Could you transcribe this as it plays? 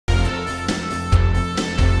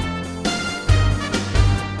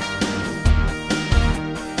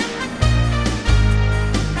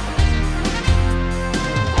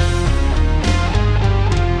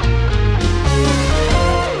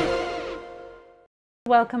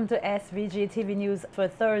welcome to SVG-TV News for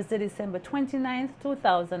Thursday, December 29th,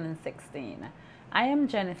 2016. I am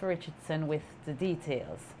Jennifer Richardson with the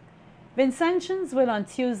details. Vincentians will on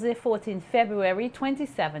Tuesday, 14 February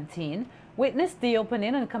 2017, witness the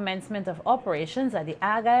opening and commencement of operations at the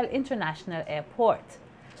Argyle International Airport.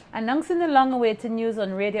 Announcing the long-awaited news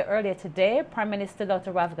on radio earlier today, Prime Minister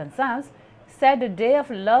Dr. Rav Gonsalves said the Day of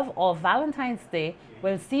Love or Valentine's Day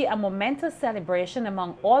will see a momentous celebration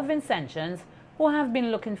among all Vincentians who have been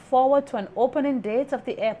looking forward to an opening date of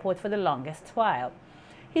the airport for the longest while.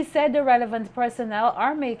 He said the relevant personnel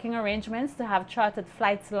are making arrangements to have chartered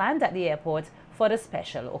flights land at the airport for the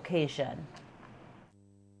special occasion.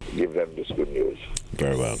 Give them this good news.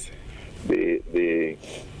 Very well.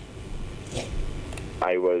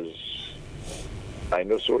 I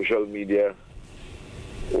know social media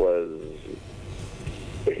was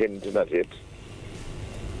hinting at it,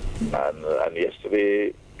 and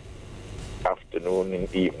yesterday afternoon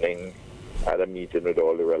and evening I had a meeting with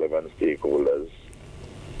all the relevant stakeholders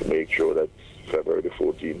to make sure that February the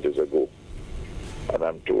 14th is a go. And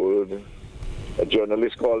I'm told, a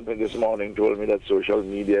journalist called me this morning, told me that social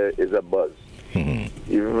media is a buzz.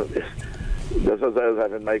 Even just as I was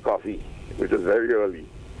having my coffee, which was very early,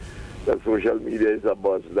 that social media is a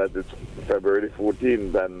buzz, that it's February the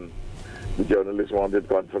 14th, and the journalist wanted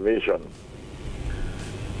confirmation.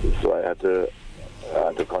 So I had to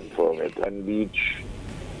confirm it. And Beach,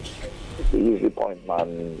 he's the point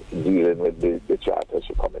man dealing with the charters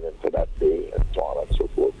who coming in for that day and so on and so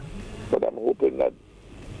forth. But I'm hoping that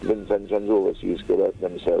Vincentians overseas could have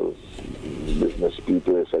themselves, business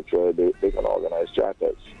people, etc., they can organize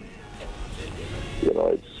charters. You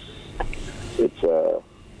know,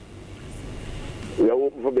 we are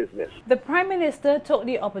open for business. The Prime Minister took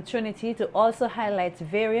the opportunity to also highlight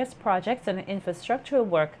various projects and infrastructural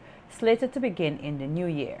work slated to begin in the new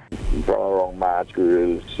year. From around March, we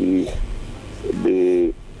will see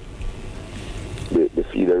the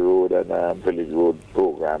feeder road and village road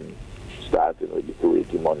program starting with the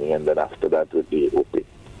Kuwaiti money, and then after that with the OPIC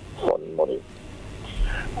fund money,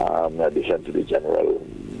 in addition to the general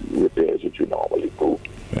repairs which we normally do.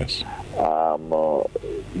 Yes.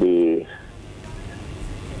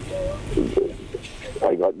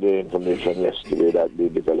 I got the information yesterday that the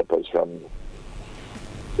developers from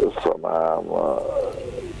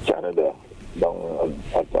Canada down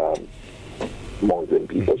at Mountain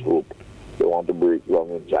People's Group, they want to break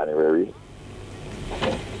ground in January.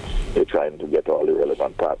 They're trying to get all the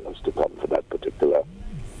relevant partners to come for that particular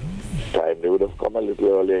time. They would have come a little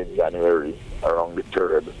earlier in January, around the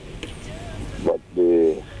 3rd, but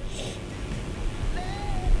they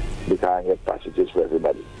can't get passages for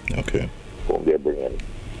everybody. Okay. Whom they're bringing.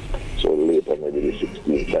 So later, maybe the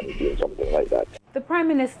 16th, 17th, something like that. The Prime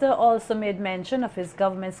Minister also made mention of his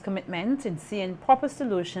government's commitment in seeing proper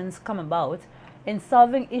solutions come about in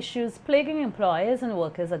solving issues plaguing employers and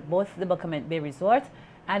workers at both the Buckermint Bay Resort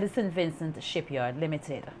and the St. Vincent Shipyard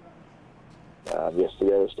Limited.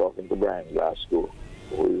 Yesterday I was talking to Brian Glasgow,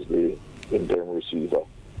 who is the interim receiver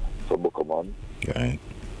for Buckermont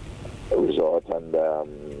Resort, and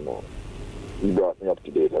he brought me up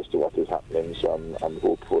to date as to what is happening, so I'm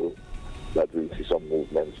hopeful that we'll see some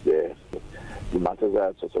movements there. The matters are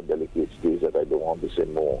at such a delicate stage that I don't want to say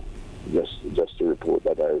more, just to report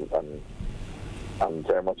that I'm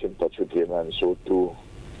very much in touch with him, and so too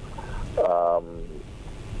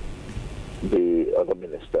the other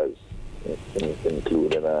ministers,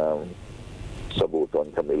 including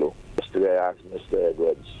Saboton Camilo. Yesterday I asked Mr.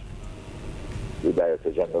 Edwards, the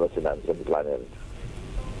Director General of Finance and Planning,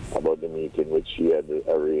 about the meeting which he had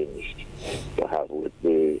arranged to have with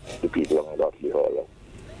the people on Gotley Hall.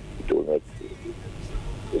 He told me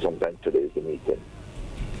sometime today is the meeting.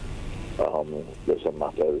 There's some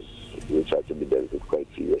matters which have to be dealt with quite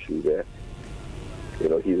seriously there. You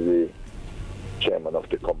know, he's the chairman of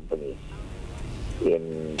the company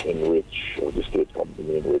of the state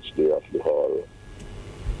company in which the Gotley Hall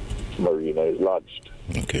Marina is lodged.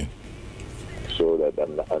 Okay. So that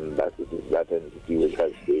that entity which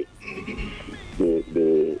has the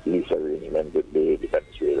lease arrangement with the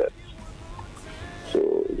Venezuelans.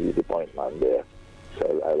 So he's the point man there.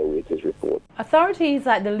 So I'll await his report. Authorities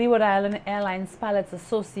at the Leeward Island Airlines Pilots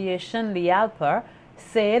Association, LIALPA,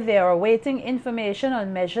 say they are awaiting information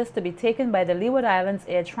on measures to be taken by the Leeward Islands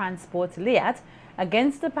Air Transport LIAT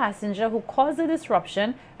against the passenger who caused the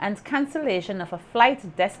disruption and cancellation of a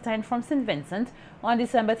flight destined from St. Vincent on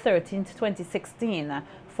December 13, 2016,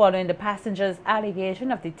 following the passenger's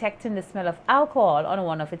allegation of detecting the smell of alcohol on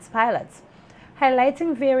one of its pilots.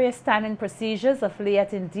 Highlighting various standing procedures of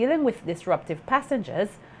LIAT in dealing with disruptive passengers,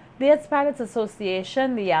 Liet's Pilots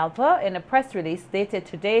Association, LIALPA, in a press release dated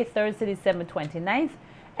today, Thursday, December 29th,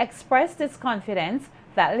 expressed its confidence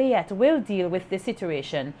that Liet will deal with the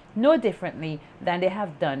situation no differently than they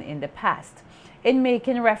have done in the past. In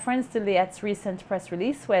making reference to Liet's recent press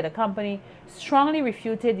release, where the company strongly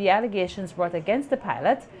refuted the allegations brought against the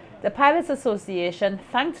Pilots Association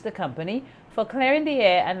thanked the company for clearing the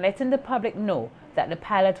air and letting the public know that the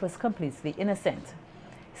pilot was completely innocent.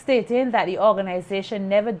 Stating that the organization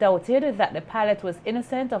never doubted that the pilot was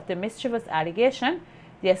innocent of the mischievous allegation,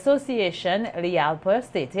 the association, LIALPA,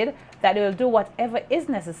 stated that it will do whatever is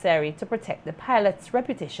necessary to protect the pilot's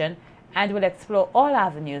reputation and will explore all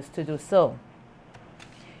avenues to do so.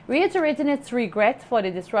 Reiterating its regret for the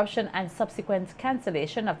disruption and subsequent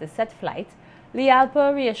cancellation of the set flight,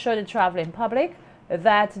 LIALPA reassured the traveling public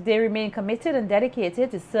that they remain committed and dedicated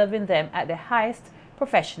to serving them at the highest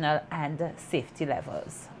professional and safety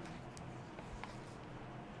levels.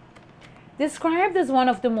 Described as one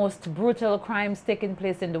of the most brutal crimes taking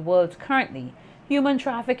place in the world currently, human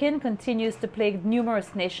trafficking continues to plague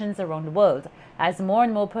numerous nations around the world as more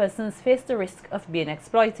and more persons face the risk of being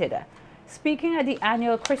exploited. Speaking at the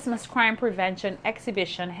annual Christmas Crime Prevention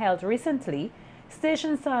exhibition held recently,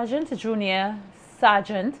 Station Sergeant Junior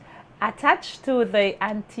Sergeant attached to the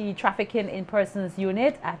Anti-Trafficking in Persons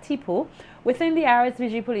Unit at TIPU within the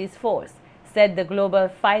SVG Police Force said the global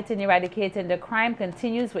fight in eradicating the crime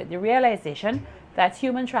continues with the realization that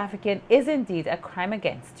human trafficking is indeed a crime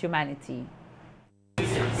against humanity.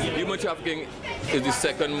 Human trafficking is the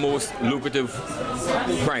second most lucrative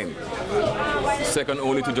crime, second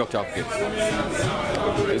only to drug trafficking.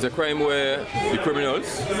 It's a crime where the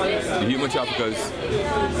criminals, the human traffickers,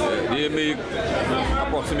 they make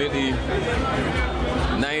approximately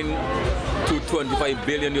 $9 to $25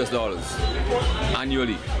 billion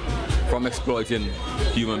annually from exploiting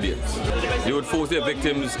human beings. They would force their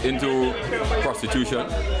victims into prostitution.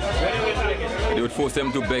 They would force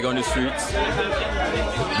them to beg on the streets.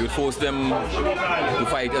 They would force them to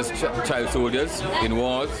fight as child soldiers in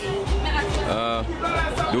wars.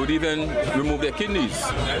 They would even remove their kidneys.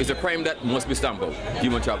 It's a crime that must be stamped out,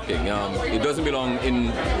 human trafficking. It doesn't belong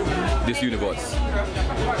in this universe.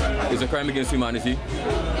 It's a crime against humanity.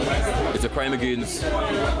 It's a crime against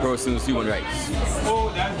persons' human rights.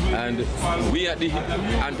 And we at the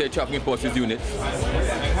Anti-Trafficking Forces Unit,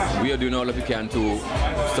 we are doing all that we can to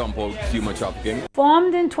stamp out human trafficking.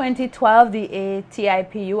 Formed in 2012, the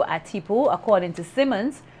ATIPU at TIPU, according to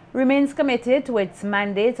Simmons, remains committed to its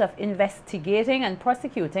mandate of investigating and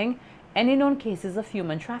prosecuting any known cases of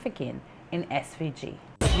human trafficking in SVG.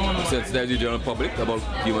 Sensitize the general public about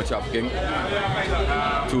human trafficking,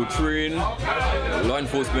 to train law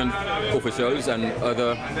enforcement officials and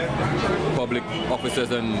other public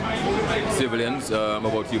officers and civilians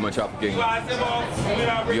about human trafficking.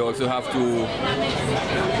 We also have to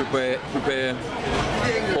prepare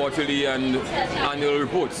quarterly and annual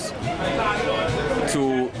reports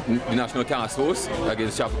to the National Task Force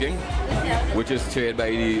Against Trafficking, which is chaired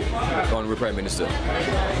by the Honorable Prime Minister.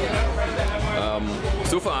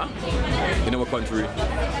 So far, in our country,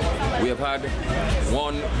 we have had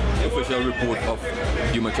one official report of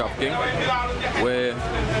human trafficking where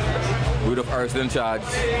we would have arrested and charged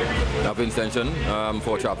of intention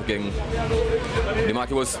for trafficking. The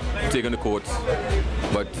matter was taken to court,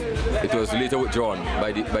 but it was later withdrawn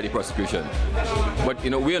by the prosecution. But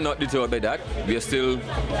we are not deterred by that. We are still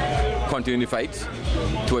continuing the fight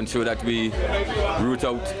to ensure that we root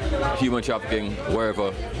out human trafficking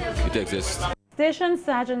wherever it exists. Station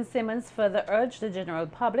Sergeant Simmons further urged the general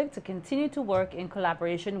public to continue to work in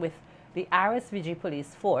collaboration with the SVG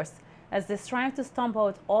Police Force as they strive to stomp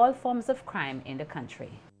out all forms of crime in the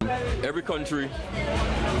country. Every country,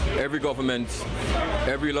 every government,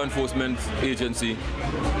 every law enforcement agency,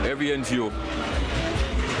 every NGO,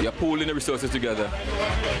 they are pooling the resources together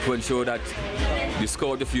to ensure that the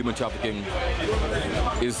scourge of human trafficking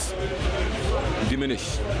is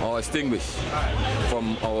diminished or extinguished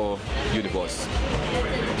from our universe.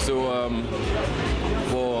 So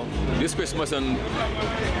for this Christmas and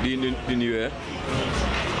the New Year,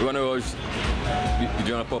 we want to urge the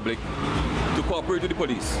general public to cooperate with the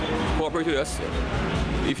police, cooperate with us.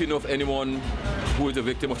 If you know of anyone who is a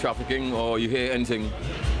victim of trafficking or you hear anything,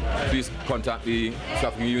 please contact the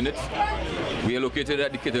trafficking unit. We are located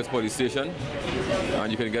at the Kitters Police Station,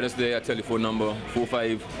 and you can get us there at telephone number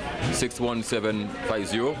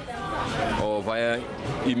 4561750 or via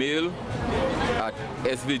email at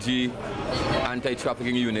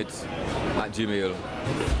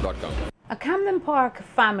svgantitraffickingunit@gmail.com. A Camden Park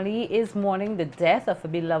family is mourning the death of a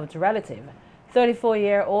beloved relative.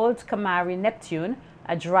 34-year-old Kamari Neptune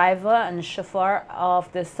A driver and chauffeur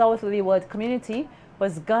of the South Leeward community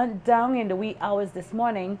was gunned down in the wee hours this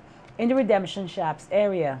morning in the Redemption Shops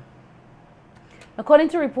area. According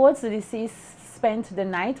to reports, the deceased spent the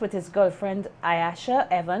night with his girlfriend Ayasha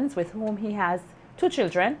Evans, with whom he has 2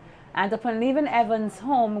 children, and upon leaving Evans'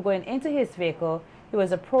 home going into his vehicle, he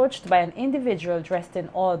was approached by an individual dressed in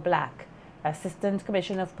all black. Assistant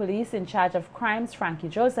Commissioner of Police in charge of crimes, Frankie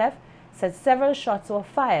Joseph, said several shots were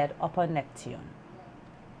fired upon Neptune.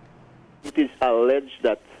 It is alleged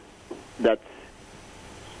that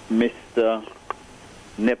Mr.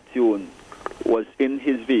 Neptune was in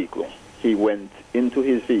his vehicle. He went into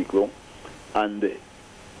his vehicle and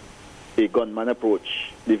a gunman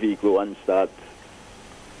approached the vehicle and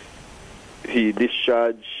he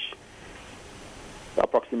discharged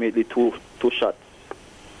approximately two shots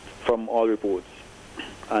from all reports.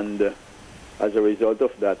 And as a result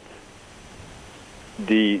of that,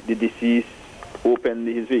 the deceased opened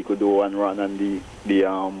his vehicle door and ran, and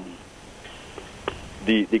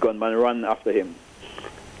the gunman ran after him.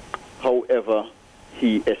 However,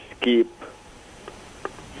 he escaped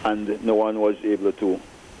and no one was able to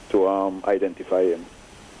identify him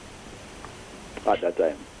at that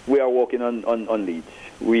time. We are working on leads.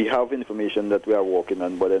 We have information that we are working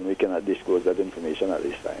on, but then we cannot disclose that information at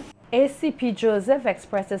this time. ACP Joseph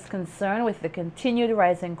expresses concern with the continued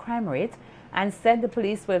rise in crime rate and said the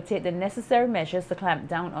police will take the necessary measures to clamp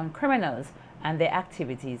down on criminals and their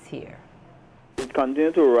activities here. It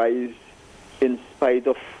continues to rise in spite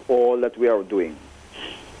of all that we are doing,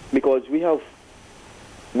 because we have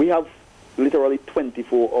literally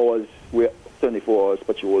 24 hours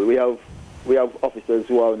patrol. We have officers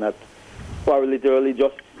who are literally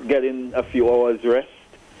just getting a few hours rest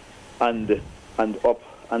and up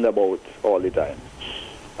and about all the time.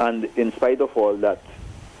 And in spite of all that,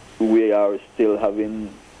 we are still having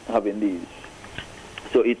these.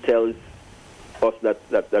 So it tells us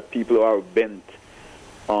that people are bent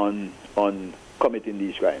on committing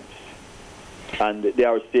these crimes. And they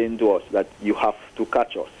are saying to us that you have to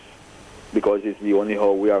catch us, because it's the only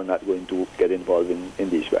how we are not going to get involved in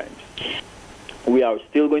these crimes. We are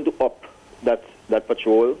still going to up that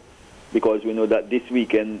patrol, because we know that this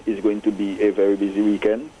weekend is going to be a very busy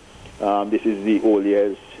weekend. This is the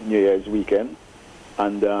New Year's weekend,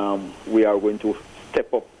 and we are going to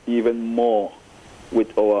step up even more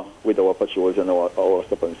with our patrols and our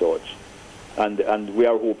stop and search. And we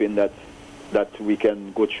are hoping that we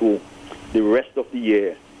can go through the rest of the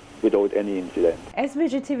year without any incident.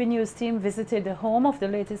 SVG-TV news team visited the home of the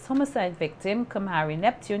latest homicide victim, Kamari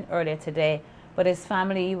Neptune, earlier today, but his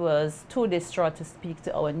family was too distraught to speak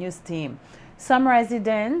to our news team. Some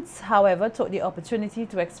residents, however, took the opportunity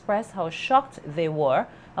to express how shocked they were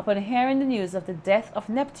upon hearing the news of the death of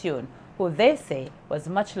Neptune, who they say was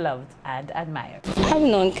much loved and admired. I've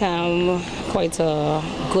known Cam quite a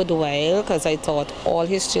good while, because I taught all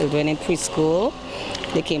his children in preschool.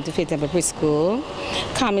 They came to Faith Temple Preschool.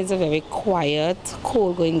 Cam is a very quiet,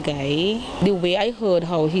 cool-going guy. The way I heard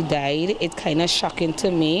how he died, it's kind of shocking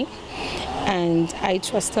to me. And I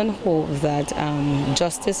trust and hope that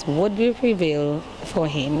justice would be prevailed for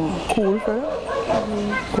him. Cool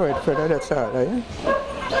fella. Quiet fella, that's all right.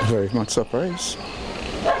 Very much surprised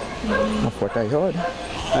of what I heard.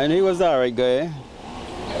 I know he was the alright guy,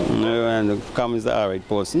 and Cam is the alright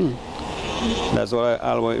person. That's what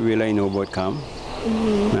I really know about Cam.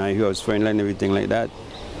 He was friendly and everything like that.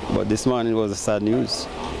 But this morning was a sad news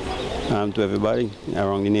to everybody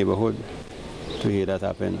around the neighborhood to hear that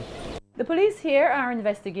happen. The police here are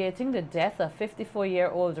investigating the death of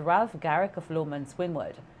 54-year-old Ralph Garrick of Lomans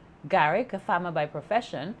Winwood. Garrick, a farmer by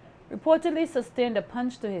profession, reportedly sustained a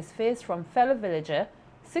punch to his face from fellow villager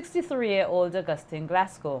 63-year-old Augustine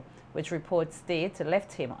Glasgow, which reports state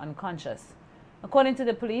left him unconscious. According to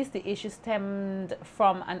the police, the issue stemmed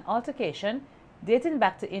from an altercation dating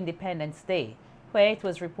back to Independence Day, where it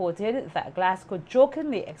was reported that Glasgow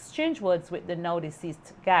jokingly exchanged words with the now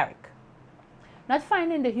deceased Garrick. Not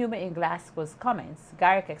finding the humor in Glasgow's comments,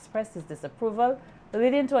 Garrick expressed his disapproval,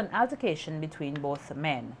 leading to an altercation between both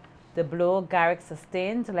men. The blow Garrick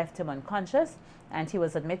sustained left him unconscious, and he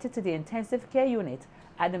was admitted to the intensive care unit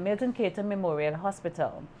at the Milton Caton Memorial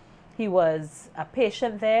Hospital. He was a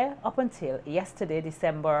patient there up until yesterday,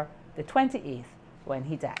 December the 28th, when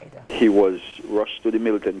he died. He was rushed to the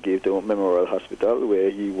Milton Caton Memorial Hospital, where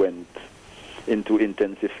he went into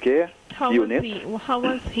intensive care unit. How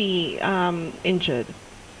was he injured?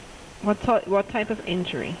 What type of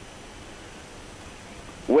injury?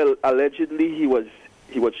 Well, allegedly he was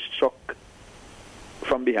struck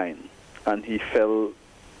from behind, and he fell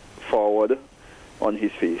forward on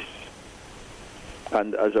his face,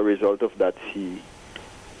 and as a result of that he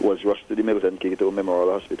was rushed to the Milton Keyto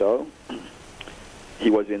Memorial Hospital. He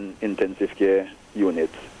was in intensive care unit,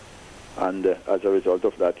 and as a result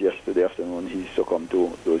of that, yesterday afternoon he succumbed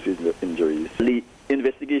to those injuries. The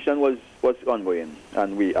investigation was ongoing,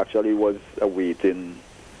 and we actually was waiting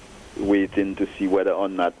to see whether or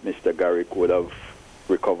not Mr. Garrick would have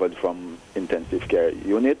recovered from intensive care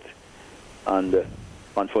unit, and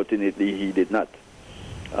unfortunately he did not.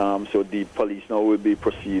 So the police now will be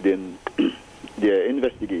proceeding their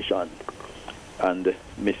investigation, and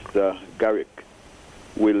Mr. Garrick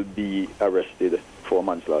will be arrested for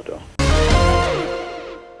manslaughter.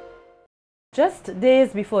 Just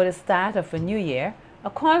days before the start of a new year, a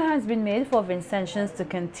call has been made for Vincentians to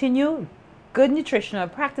continue good nutritional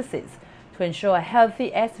practices to ensure a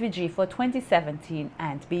healthy SVG for 2017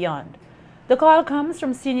 and beyond. The call comes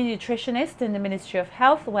from senior nutritionist in the Ministry of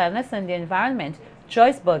Health, Wellness and the Environment,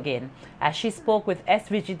 Joyce Bergin, as she spoke with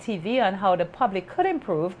SVG-TV on how the public could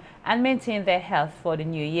improve and maintain their health for the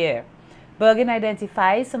new year. Bergin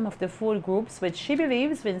identifies some of the food groups which she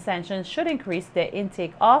believes Vincentians should increase their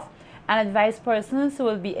intake of and advise persons who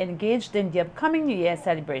will be engaged in the upcoming New Year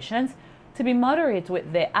celebrations to be moderate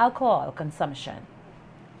with their alcohol consumption.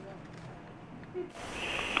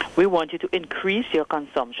 We want you to increase your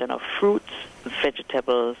consumption of fruits,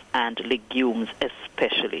 vegetables, and legumes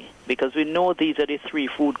especially, because we know these are the three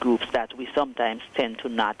food groups that we sometimes tend to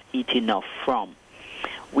not eat enough from.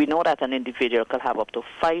 We know that an individual can have up to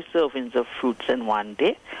 5 servings of fruits in one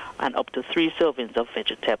day and up to 3 servings of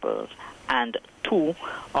vegetables and 2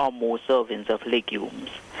 or more servings of legumes.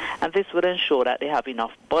 And this would ensure that they have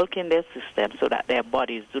enough bulk in their system so that their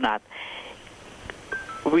bodies do not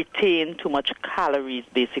retain too much calories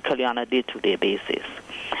basically on a day-to-day basis.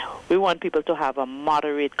 We want people to have a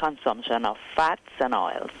moderate consumption of fats and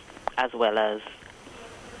oils, as well as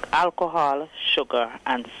alcohol, sugar,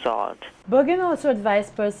 and salt. Bergin also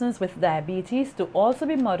advised persons with diabetes to also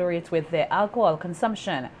be moderate with their alcohol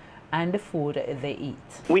consumption and the food they eat.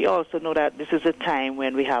 We also know that this is a time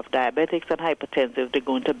when we have diabetics and hypertensive. They're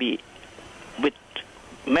going to be with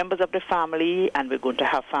members of the family, and we're going to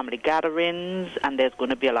have family gatherings, and there's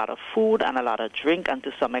going to be a lot of food and a lot of drink, and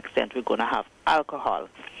to some extent we're going to have alcohol.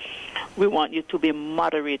 We want you to be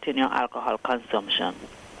moderate in your alcohol consumption.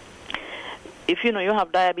 If you know you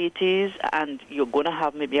have diabetes and you're going to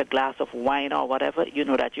have maybe a glass of wine or whatever, you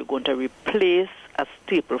know that you're going to replace a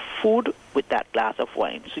staple food with that glass of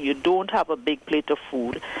wine. So you don't have a big plate of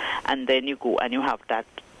food and then you go and you have that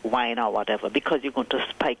wine or whatever, because you're going to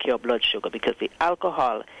spike your blood sugar, because the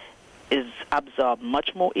alcohol is absorbed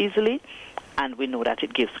much more easily, and we know that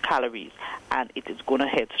it gives calories, and it is going to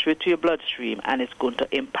head straight to your bloodstream, and it's going to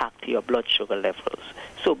impact your blood sugar levels.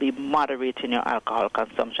 So be moderate in your alcohol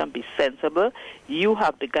consumption, be sensible. You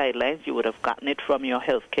have the guidelines, you would have gotten it from your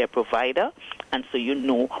healthcare provider, and so you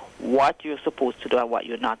know what you're supposed to do and what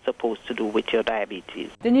you're not supposed to do with your diabetes.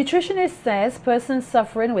 The nutritionist says persons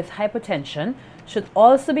suffering with hypertension should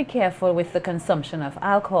also be careful with the consumption of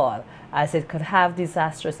alcohol, as it could have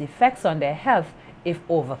disastrous effects on their health if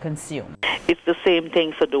overconsumed. It's the same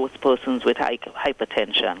thing for those persons with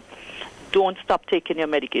hypertension. Don't stop taking your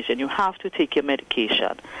medication. You have to take your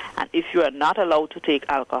medication. And if you are not allowed to take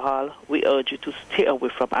alcohol, we urge you to stay away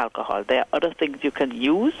from alcohol. There are other things you can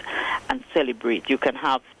use and celebrate. You can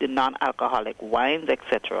have the non-alcoholic wines,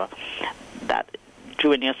 etc., that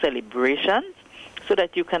during your celebrations, so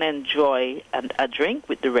that you can enjoy a drink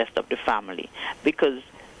with the rest of the family. Because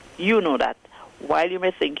you know that while you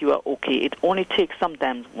may think you are okay, it only takes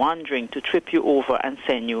sometimes one drink to trip you over and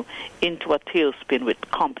send you into a tailspin with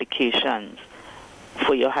complications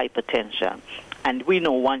for your hypertension. And we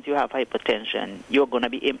know once you have hypertension, you're going to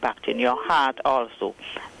be impacting your heart also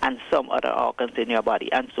and some other organs in your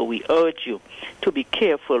body. And so we urge you to be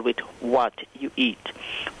careful with what you eat.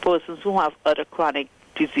 Persons who have other chronic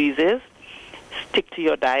diseases, stick to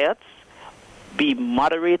your diets, be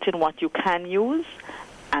moderate in what you can use,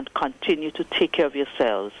 and continue to take care of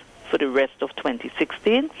yourselves for the rest of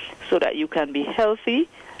 2016 so that you can be healthy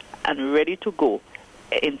and ready to go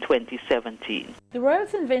in 2017. The Royal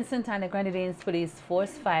St. Vincent and the Grenadines Police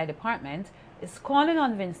Force Fire Department is calling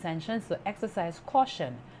on Vincentians to exercise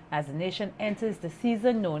caution as the nation enters the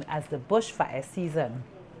season known as the bushfire season.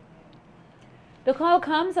 The call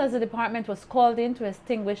comes as the department was called in to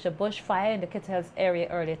extinguish a bushfire in the Kittels area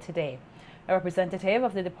earlier today. A representative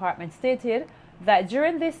of the department stated that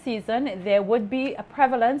during this season there would be a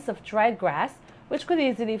prevalence of dried grass which could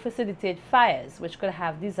easily facilitate fires which could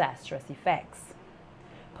have disastrous effects.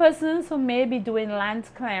 Persons who may be doing land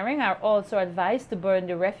clearing are also advised to burn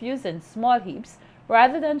the refuse in small heaps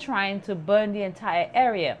rather than trying to burn the entire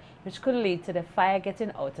area, which could lead to the fire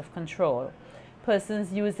getting out of control.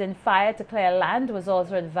 Persons using fire to clear land was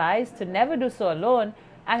also advised to never do so alone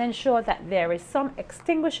and ensure that there is some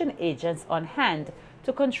extinguishing agents on hand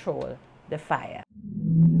to control the fire.